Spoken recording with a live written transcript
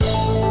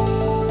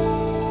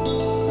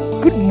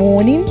Good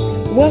morning.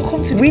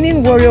 Welcome to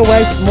Winning Warrior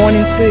Wise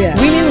Morning Prayer.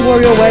 Winning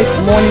Warrior Wise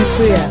Morning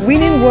Prayer.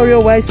 Winning Warrior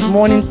Wise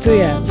Morning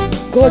Prayer.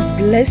 God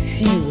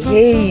bless you.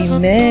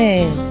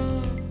 Amen.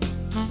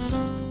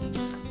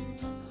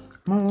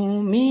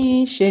 Mú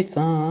mi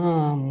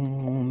ṣetán,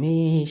 mú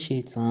mi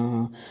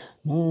ṣetán,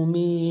 mú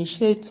mi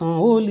ṣetán,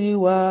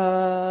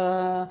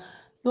 Olúwa.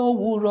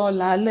 Lówùúrọ̀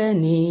lálẹ́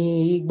ní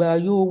ìgbà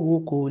yòówù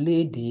kò lè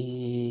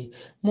dé.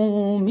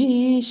 Mú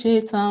mi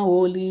ṣetán,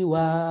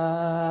 Olúwa.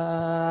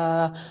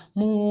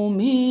 Mú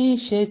mi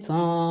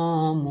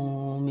ṣetán, mú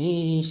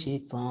mi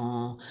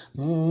ṣetán,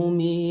 mú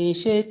mi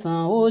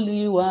ṣetán,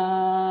 Olúwa.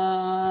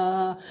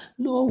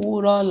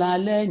 Lówùúrọ̀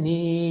lálẹ́ ní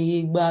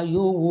ìgbà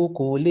yòówù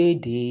kò lè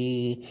dé.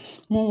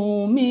 Mú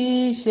mi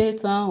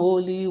ṣetán,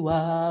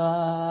 Olúwa.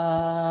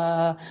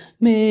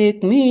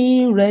 Make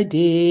me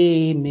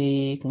ready,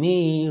 make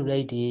me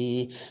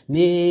ready,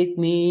 make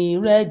me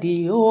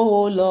ready,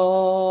 oh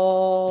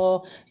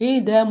Lord.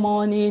 In the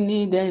morning,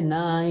 in the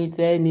night,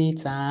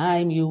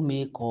 anytime you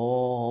may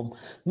come.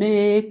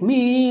 Make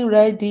me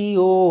ready,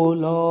 oh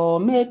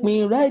Lord. Make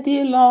me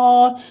ready,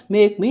 Lord.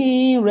 Make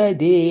me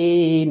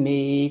ready,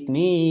 make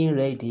me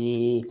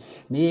ready.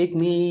 Make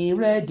me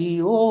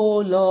ready, oh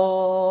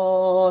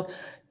Lord.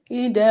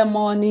 In the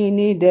morning,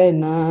 in the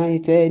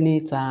night,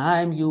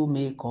 anytime you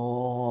may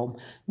come.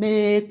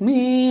 Make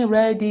me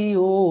ready,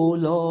 oh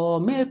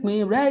Lord. Make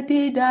me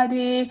ready,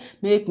 Daddy.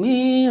 Make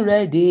me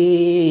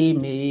ready,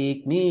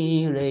 make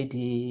me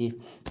ready.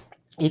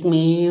 Make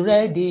me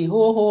ready,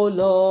 oh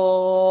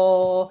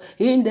Lord.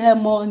 In the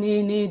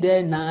morning, in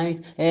the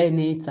night,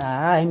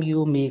 anytime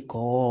you may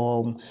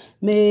come.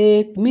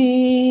 Make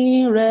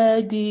me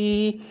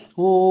ready,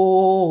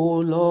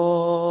 oh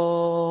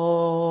Lord.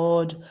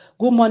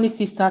 Good morning,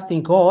 sisters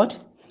in God.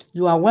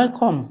 You are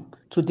welcome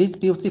to this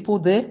beautiful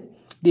day,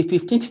 the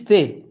 15th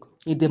day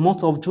in the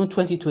month of June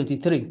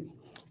 2023.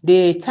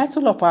 The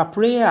title of our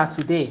prayer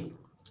today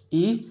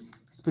is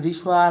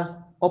Spiritual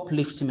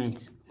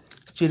Upliftment.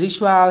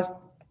 Spiritual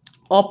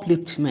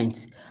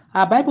upliftment.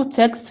 Our Bible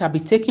text shall be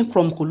taken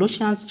from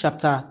Colossians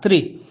chapter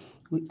 3.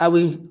 I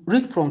will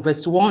read from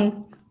verse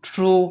 1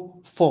 through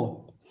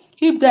 4.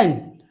 If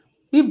then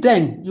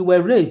you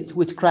were raised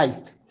with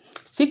Christ,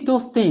 seek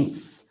those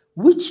things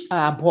which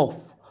are above,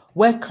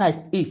 where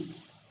Christ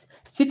is,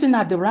 sitting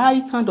at the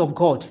right hand of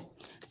God.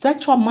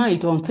 Set your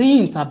mind on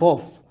things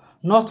above,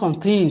 not on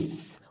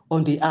things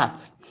on the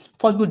earth.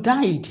 For you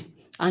died,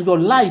 and your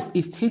life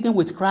is hidden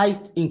with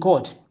Christ in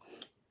God.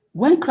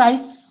 When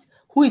Christ,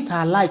 who is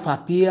our life,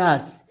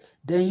 appears,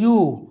 then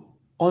you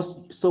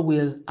also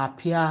will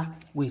appear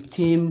with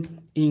him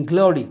in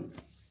glory.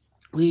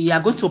 We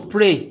are going to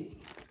pray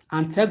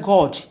and tell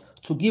God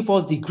to give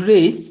us the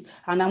grace.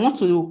 And I want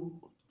to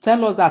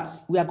tell us that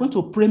we are going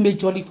to pray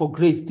majorly for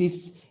grace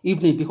this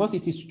evening, because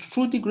it is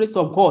through the grace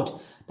of God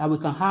that we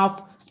can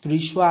have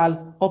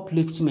spiritual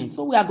upliftment.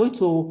 So we are going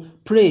to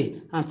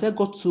pray and tell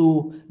God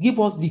to give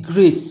us the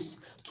grace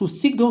to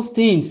seek those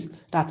things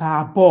that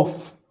are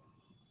above.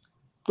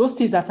 Those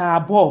things that are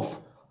above,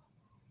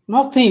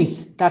 not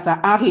things that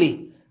are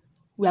earthly.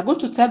 We are going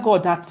to tell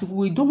God that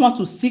we don't want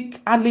to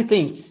seek earthly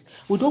things.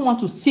 We don't want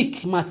to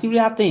seek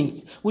material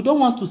things. We don't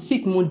want to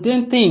seek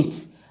mundane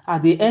things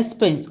at the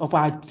expense of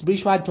our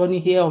spiritual journey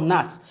here on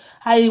earth.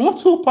 I want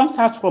to point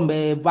out from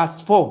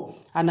verse 4,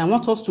 and I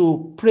want us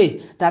to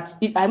pray that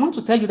I want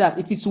to tell you that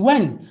it is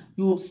when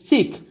you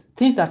seek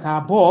things that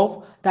are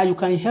above that you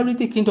can inherit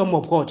the kingdom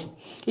of God.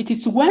 It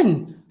is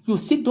when you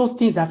seek those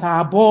things that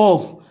are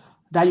above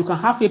that you can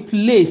have a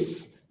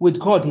place with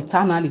God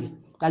eternally,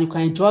 that you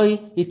can enjoy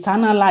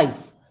eternal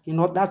life.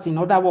 That's in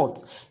other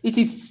words. It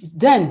is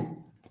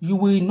then you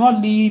will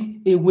not live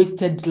a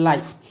wasted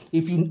life.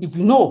 If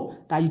you know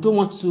that you don't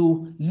want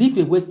to live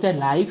a wasted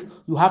life,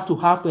 you have to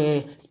have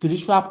a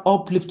spiritual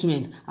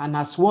upliftment, and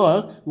as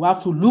well, you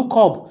have to look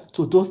up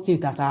to those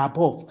things that are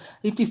above.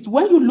 It is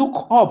when you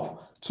look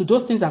up to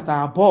those things that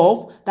are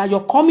above that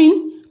your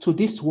coming to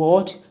this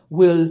world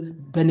will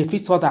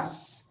benefit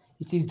others.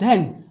 It is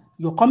then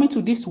your coming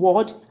to this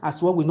world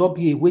as well will not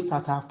be a waste,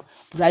 as I've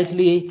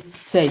rightly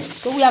said.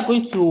 So we are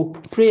going to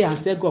pray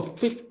and tell God,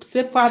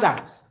 say,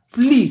 Father,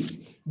 please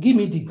give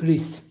me the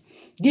grace.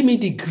 Give me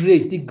the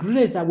grace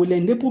that will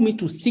enable me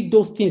to seek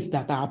those things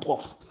that are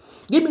above.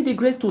 Give me the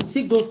grace to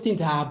seek those things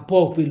that are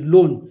above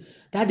alone.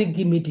 Daddy,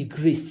 give me the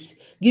grace.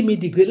 Give me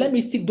the grace. Let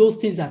me seek those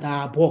things that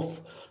are above,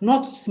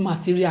 not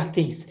material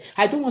things.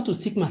 I don't want to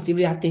seek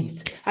material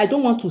things. I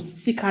don't want to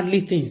seek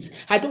earthly things.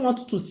 I don't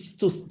want to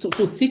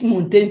seek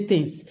mundane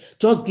things.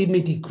 Just give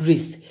me the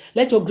grace.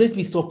 Let your grace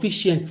be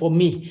sufficient for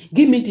me.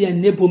 Give me the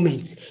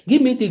enablement.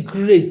 Give me the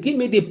grace. Give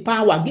me the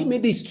power. Give me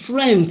the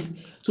strength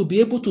to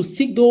be able to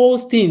seek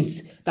those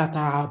things that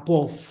are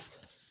above.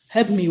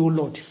 Help me, O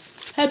Lord.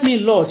 Help me,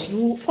 Lord.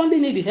 You only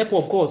need the help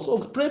of God. So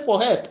pray for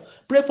help.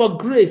 Pray for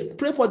grace.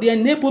 Pray for the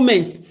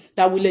enablement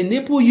that will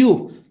enable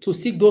you to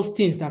seek those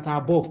things that are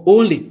above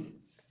only.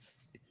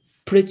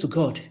 Pray to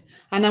God.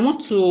 And I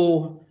want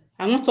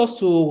us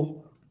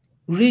to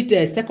read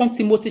 2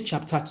 Timothy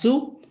chapter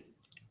 2,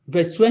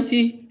 verse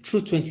 20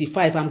 through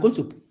 25. I'm going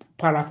to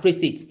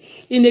paraphrase it.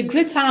 In a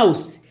great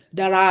house,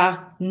 there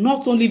are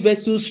not only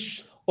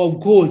vessels of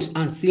gold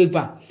and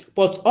silver,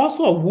 but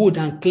also of wood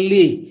and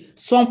clay,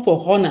 some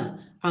for honor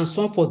and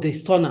some for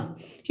dishonor.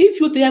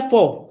 If you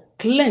therefore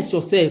cleanse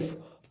yourself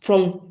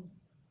from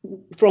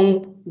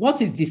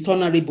what is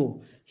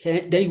dishonorable,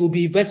 then you will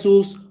be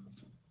vessels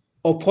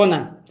of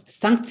honor,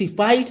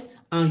 sanctified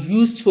and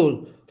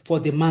useful for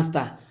the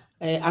master.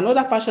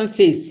 Another version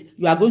says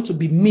you are going to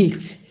be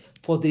meat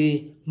for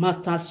the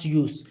master's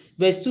use.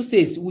 Verse 2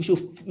 says we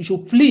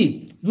should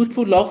flee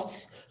youthful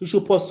lusts, you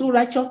should pursue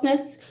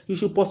righteousness, you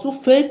should pursue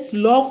faith,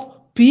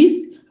 love,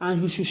 peace,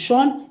 and you should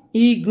shun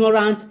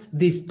ignorant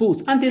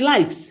disputes and the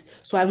likes.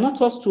 So I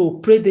want us to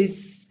pray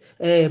this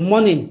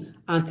morning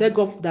and tell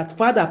God that,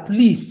 Father,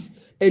 please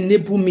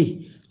enable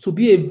me to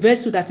be a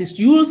vessel that is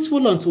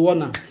useful unto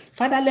honor.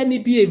 Father, let me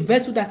be a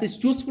vessel that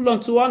is useful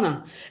unto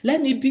honor.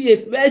 Let me be a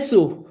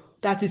vessel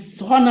that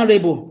is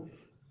honorable.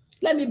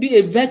 Let me be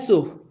a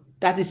vessel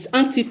that is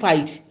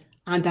sanctified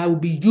and that will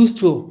be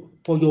useful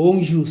for your own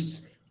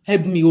use.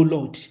 Help me, O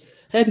Lord.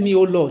 Help me,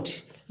 O Lord.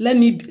 Let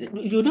me,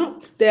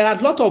 there are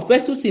a lot of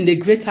vessels in the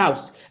great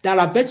house. There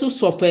are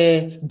vessels of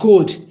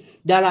gold.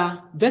 There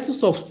are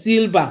vessels of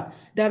silver.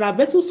 There are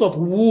vessels of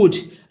wood.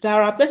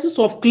 There are vessels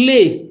of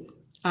clay.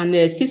 And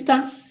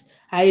sisters,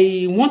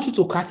 I want you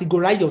to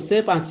categorize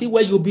yourself and see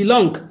where you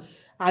belong.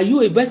 Are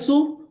you a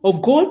vessel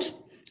of gold?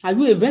 Are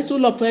you a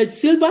vessel of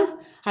silver?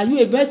 Are you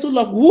a vessel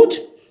of wood?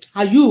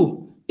 Are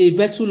you a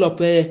vessel of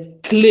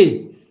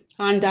clay?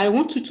 And I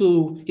want you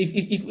to,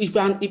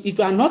 if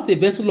you are not a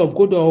vessel of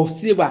gold or of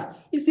silver,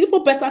 it's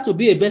even better to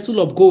be a vessel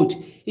of gold.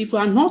 If you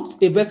are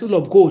not a vessel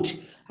of gold,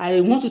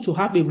 I want you to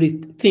have a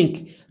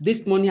rethink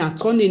this morning and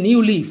turn a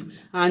new leaf.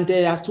 And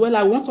as well,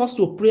 I want us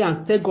to pray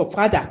and tell God,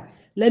 Father,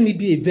 let me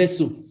be a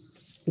vessel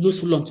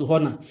useful unto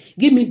honor.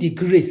 Give me the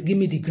grace. Give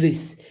me the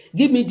grace.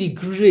 Give me the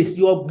grace.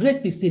 Your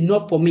grace is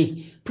enough for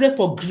me. Pray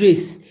for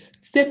grace.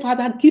 Say,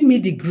 Father, give me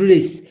the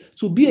grace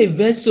to be a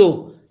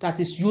vessel that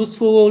is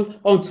useful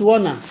unto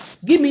honor.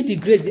 Give me the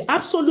grace, the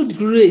absolute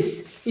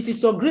grace. It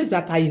is your grace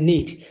that I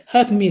need.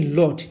 Help me,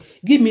 Lord.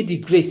 Give me the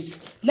grace.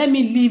 Let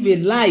me live a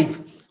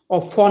life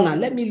of honor.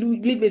 Let me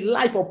live a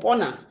life of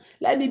honor.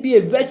 Let me be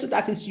a vessel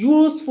that is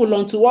useful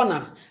unto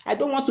honor. I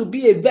don't want to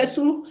be a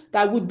vessel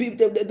that would be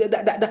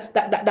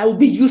that would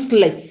be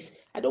useless.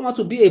 I don't want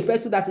to be a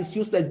vessel that is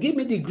useless. Give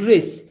me the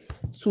grace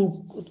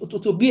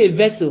to be a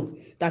vessel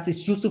that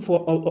is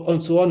useful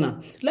unto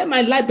honor. Let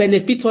my life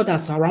benefit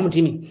others around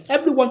me.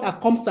 Everyone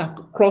that comes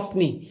across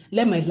me,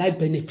 let my life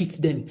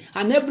benefit them.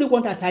 And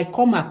everyone that I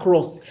come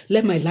across,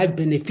 let my life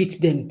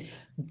benefit them.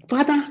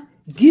 Father,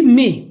 give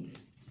me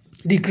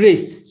the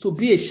grace to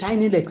be a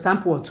shining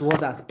example unto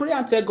others. Pray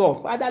and tell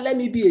God, Father, let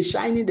me be a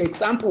shining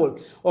example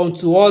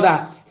unto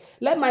others.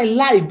 Let my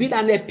life be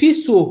an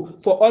epistle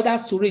for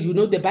others to read.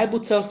 The Bible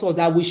tells us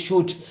that we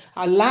should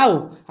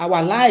allow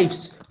our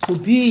lives to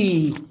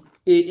be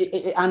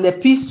an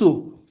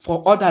epistle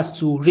for others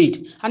to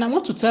read. And I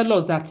want to tell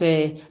us that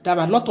there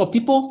are a lot of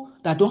people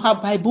that don't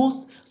have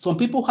Bibles. Some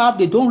people have,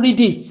 they don't read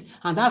it.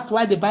 And that's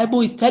why the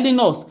Bible is telling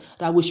us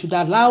that we should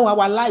allow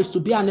our lives to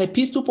be an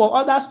epistle for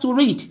others to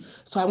read.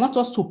 So I want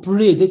us to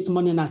pray this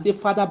morning and say,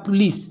 Father,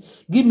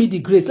 please give me the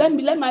grace.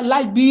 Let my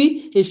life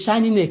be a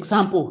shining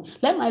example.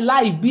 Let my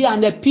life be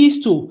an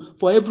epistle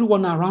for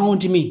everyone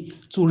around me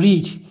to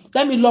read.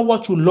 Let me love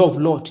what you love,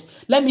 Lord.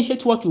 Let me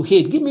hate what you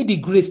hate. Give me the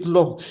grace,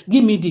 Lord.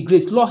 Give me the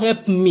grace. Lord,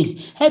 help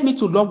me. Help me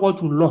to love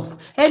what you love.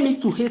 Help me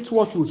to hate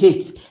what you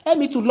hate. Help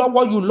me to love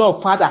what you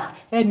love, Father.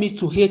 Help me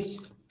to hate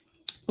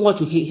what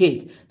you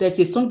hate. There's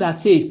a song that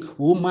says,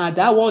 ó máa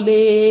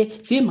dáwọ́lé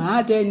tí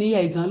màá dẹni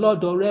ẹ̀gàn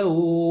lọ́dọ̀ rẹ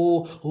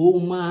o. Ó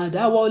máa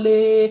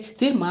dáwọ́lé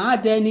tí màá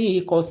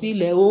dẹni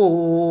ìkọ̀sílẹ̀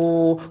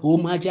o. Ó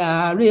máa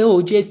jàre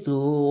o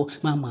Jésù,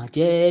 màmá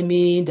jẹ́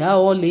mi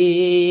dáwọ́lé.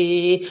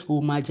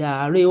 Ó máa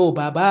jàre o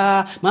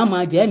bàbá,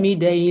 màmá jẹ́ mi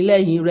dẹ̀yìn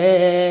lẹ́yìn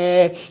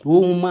rẹ.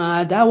 Ó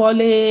máa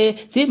dáwọ́lé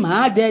tí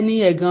màá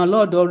dẹni ẹ̀gàn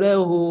lọ́dọ̀ rẹ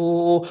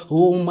o.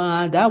 Ó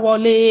máa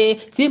dáwọ́lé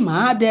tí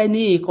màá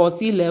dẹni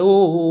ìkọ̀sílẹ̀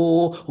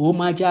o. Ó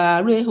máa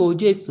jàre o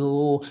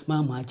Jésù,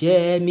 màmá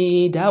jẹ́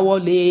mi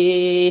dáwọ́lé.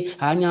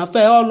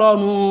 Àyànfẹ́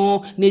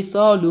Ọlọ́run ní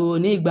Sọ́ọ̀lù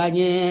nígbà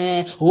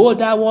yẹn, ó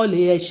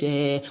dáwọ́lé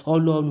ẹ̀ṣẹ̀,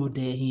 Ọlọ́run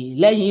dẹ̀yìn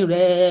lẹ́yìn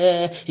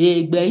rẹ̀.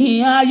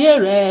 Ìgbẹ̀yìn ayé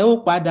rẹ̀ ó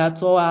padà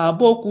tọ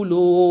àbókù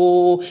lọ.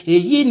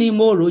 Èyí ni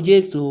mo rò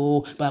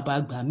Jésù, bàbá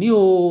gbà mí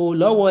o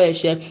lọ́wọ́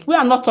ẹ̀ṣẹ̀. We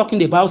are not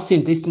talking about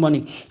sin this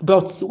morning,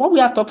 but what we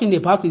are talking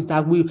about is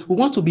that we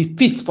want to be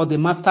fit for the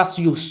master's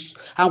use.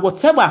 And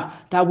whatever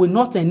that will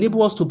not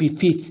enable us to be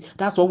fit,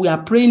 that's what we are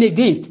praying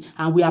against.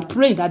 And we are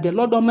praying that the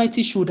Lord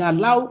Almighty should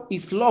allow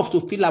His love to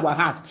fill our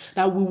hearts,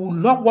 that we will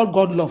love what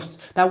God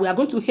loves, that we are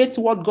going to hate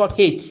what God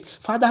hates.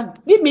 Father,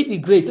 give me the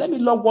grace. Let me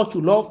love what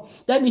you love.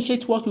 Let me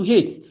hate what you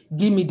hate.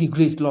 Give me the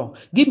grace, Lord.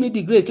 Give me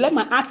the grace. Let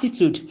my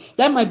attitude,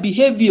 let my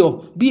behavior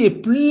be a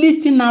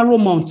pleasing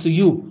aroma unto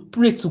you.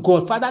 Pray to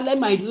God. Father, let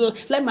my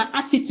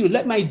attitude,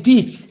 let my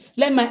deeds,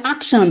 let my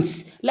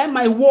actions, let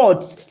my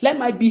words, let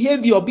my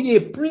behavior be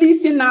a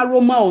pleasing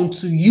aroma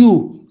unto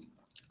you.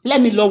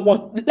 Let me love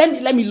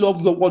let me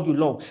love you what you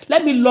love.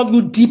 Let me love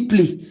you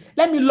deeply.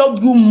 Let me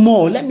love you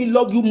more. Let me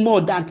love you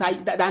more than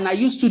I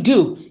used to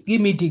do. Give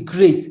me the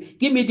grace.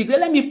 Give me the grace.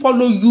 Let me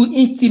follow you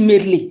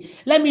intimately.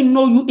 Let me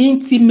know you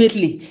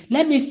intimately.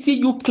 Let me see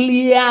you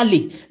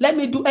clearly. Let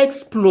me do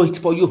exploit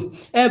for you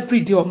every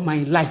day of my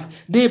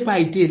life. Day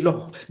by day,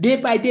 Lord. Day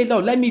by day,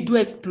 Lord. Let me do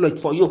exploit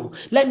for you.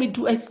 Let me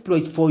do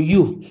exploit for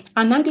you.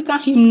 An Anglican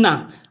hymn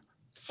now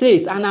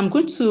says, and I'm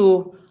going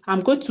to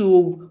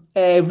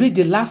read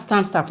the last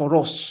stanza for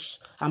us.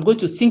 I'm going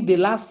to sing the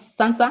last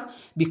stanza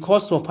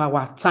because of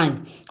our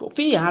time.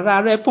 Fi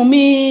ara rẹ fún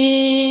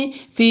mi,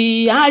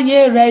 fi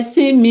ayé rẹ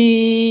sí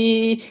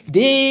mi,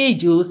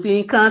 díjú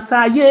sí kan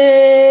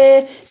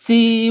táyé,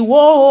 sì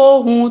wo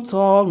ohun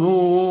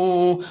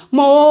tọ̀run.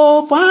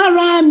 Mo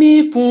fara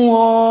mi fún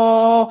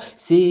ọ,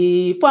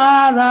 sì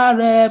fara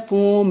rẹ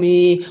fún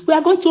mi. We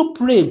are going to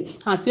pray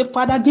and say,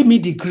 Father, give me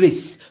the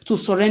grace to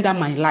surrender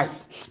my life.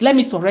 Let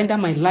me surrender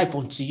my life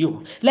unto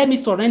you. Let me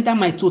surrender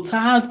my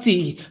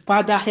totality.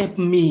 Father, help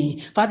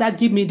me. Father,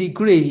 give me the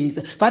grace.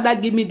 Father,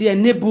 give me the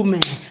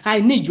enablement.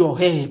 I need your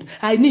help.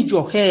 I need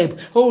your help.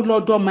 Oh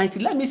Lord Almighty,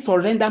 let me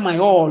surrender my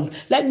all.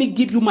 Let me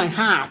give you my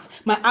heart,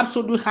 my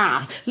absolute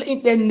heart.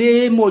 In the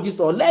name of Jesus,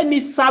 let me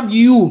serve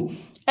you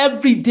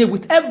every day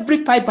with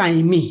every fiber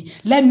in me.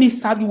 Let me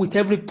serve you with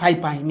every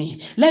fiber in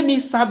me. Let me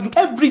serve you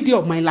every day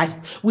of my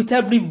life with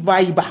every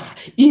fiber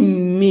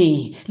in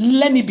me.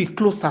 Let me be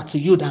closer to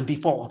you than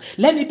before.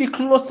 Let me be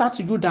closer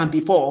to you than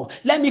before.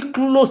 Let me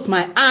close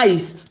my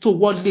eyes to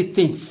worldly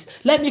things.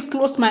 Let me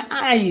close my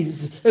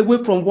eyes away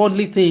from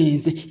worldly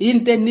things.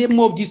 In the name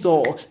of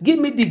Jesus, give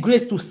me the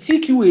grace to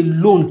seek you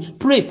alone.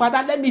 Pray,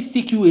 Father, let me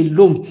seek you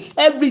alone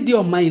every day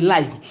of my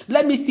life.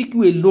 Let me seek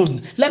you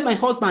alone. Let my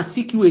husband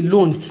seek you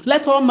alone.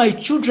 Let all my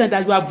children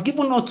that you have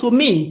given unto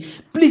me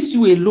please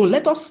you alone.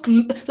 Let's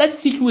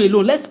seek you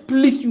alone. Let's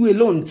please you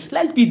alone.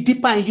 Let's be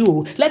deeper in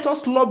you. Let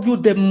us love you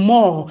the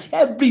more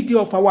every day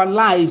of our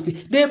lives.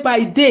 Day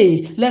by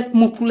day, let us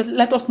move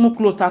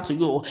closer to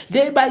you.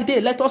 Day by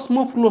day, let us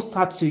move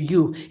closer to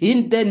you.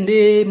 In the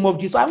name of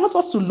Jesus. I want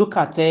us to look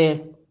at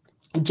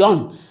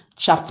John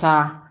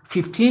chapter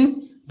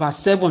 15 verse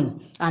 7,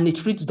 and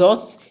it reads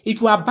thus: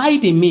 If you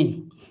abide in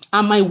me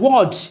and my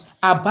word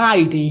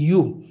abide in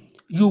you,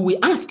 you will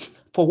ask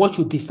for what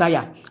you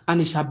desire,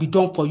 and it shall be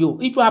done for you.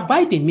 If you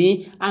abide in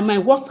me and my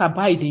words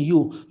abide in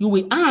you, you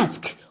will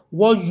ask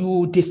what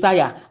you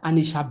desire, and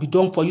it shall be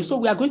done for you. So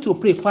we are going to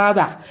pray,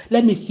 Father,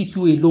 let me seek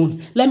you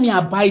alone. Let me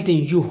abide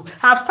in you.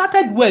 I've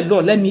started well,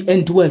 Lord, let me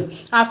end well.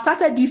 I've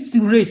started this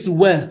race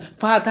well.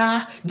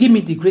 Father, give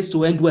me the grace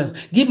to end well.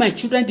 Give my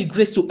children the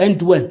grace to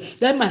end well.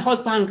 Let my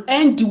husband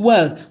end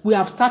well. We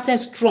have started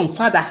strong.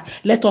 Father,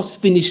 let us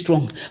finish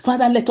strong.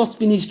 Father, let us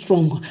finish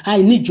strong.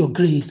 I need your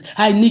grace.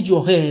 I need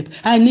your help.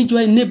 I need your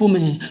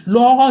enablement.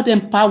 Lord,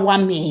 empower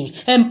me.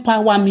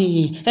 Empower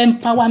me.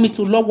 Empower me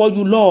to love what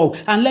you love.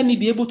 And let me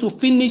be able to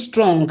finish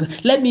strong.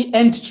 Let me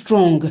end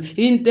strong.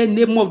 In the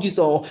name of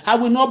Jesus. I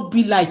will not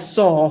be like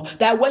Saul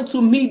that went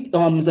to meet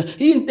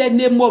in the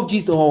name of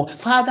Jesus.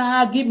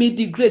 Father, give me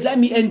the grace. Let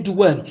me end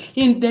well.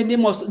 In the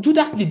name of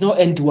Judas did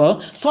not end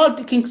well.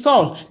 King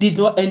Saul did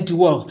not end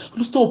well.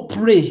 So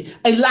pray.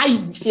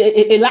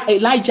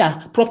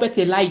 Elijah, prophet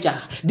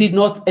Elijah did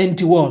not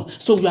end well.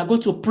 So we are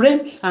going to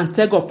pray and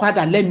tell God,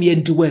 Father, let me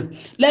end well.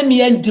 Let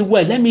me end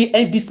well. Let me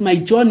end this my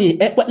journey.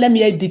 Let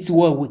me end it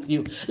well with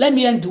you. Let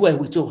me end well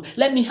with you.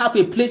 Let me have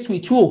a place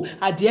with you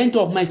at the end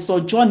of my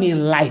sojourn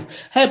in life.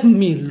 Help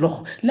me,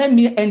 Lord. Let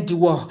me end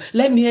well.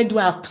 Let me end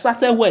well. I've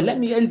started well. Let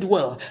me end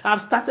well.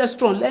 I've started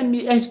strong. Let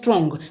me end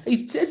strong.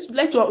 It says,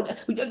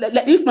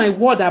 if my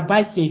word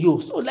abides in you.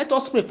 So let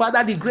us pray,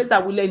 Father, the grace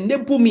that will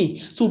enable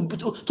me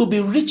to be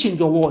rich in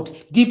your word,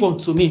 give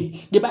unto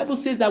me. The Bible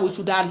says that we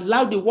should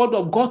allow the word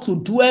of God to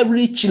dwell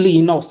richly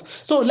in us.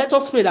 So let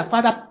us pray that,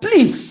 Father,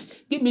 please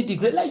give me the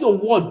grace. Let your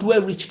word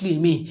dwell richly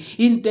in me.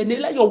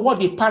 Let your word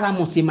be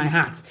paramount in my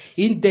heart.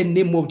 In the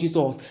name of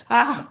Jesus.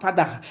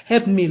 Father,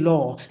 help me,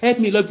 Lord. Help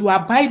me, Lord. You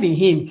abide in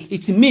him.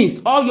 It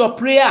means all your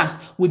prayers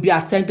will be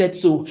attended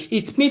to.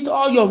 It means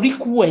all your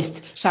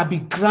requests shall be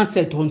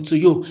granted unto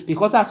you.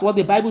 Because that's what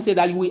the Bible says,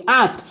 that you will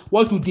ask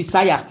what you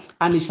desire,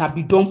 and it shall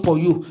be done for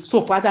you. So,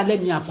 Father,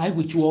 let me abide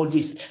with you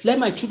always. Let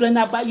my children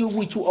abide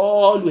with you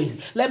always.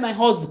 Let my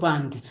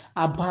husband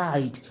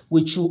abide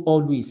with you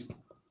always.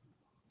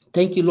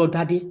 Thank you, Lord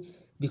Daddy,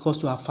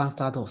 because you have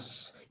answered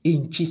us.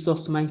 In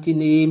Jesus' mighty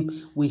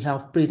name, we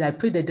have prayed. I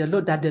pray that the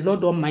Lord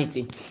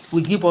Almighty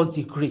will give us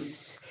the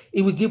grace.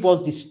 It will give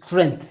us the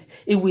strength.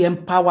 It will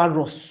empower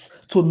us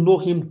to know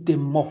him the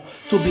more,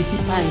 to be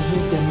deeper in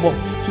him the more,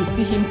 to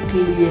see him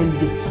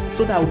clearly,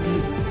 so that we'll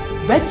be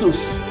vessels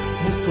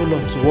useful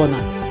unto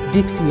honor.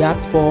 This we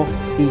ask for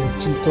in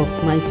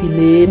Jesus' mighty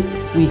name.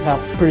 We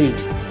have prayed.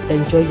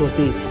 Enjoy your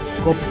days.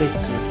 God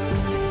bless you.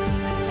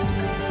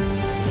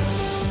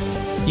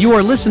 You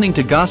are listening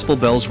to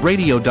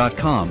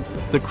GospelBellsRadio.com,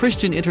 the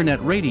Christian internet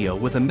radio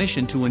with a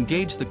mission to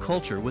engage the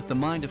culture with the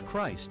mind of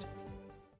Christ.